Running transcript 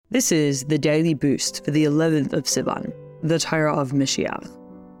This is the daily boost for the 11th of Sivan, the Torah of Moshiach.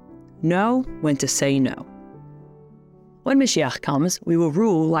 Know when to say no. When Moshiach comes, we will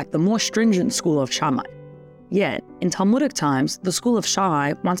rule like the more stringent school of Shammai. Yet, in Talmudic times, the school of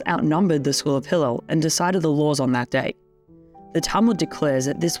Shammai once outnumbered the school of Hillel and decided the laws on that day. The Talmud declares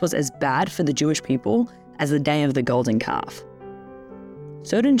that this was as bad for the Jewish people as the day of the golden calf.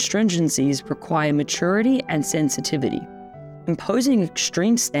 Certain stringencies require maturity and sensitivity. Imposing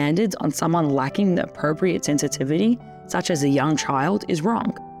extreme standards on someone lacking the appropriate sensitivity, such as a young child, is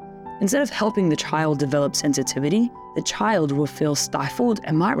wrong. Instead of helping the child develop sensitivity, the child will feel stifled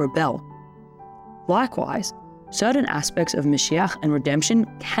and might rebel. Likewise, certain aspects of Moshiach and redemption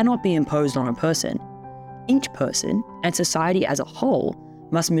cannot be imposed on a person. Each person, and society as a whole,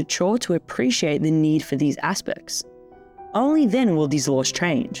 must mature to appreciate the need for these aspects. Only then will these laws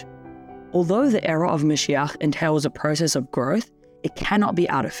change. Although the era of Moshiach entails a process of growth, it cannot be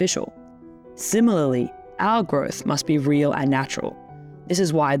artificial. Similarly, our growth must be real and natural. This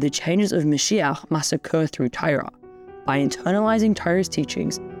is why the changes of Moshiach must occur through Torah. By internalizing Torah's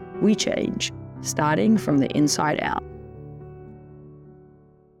teachings, we change, starting from the inside out.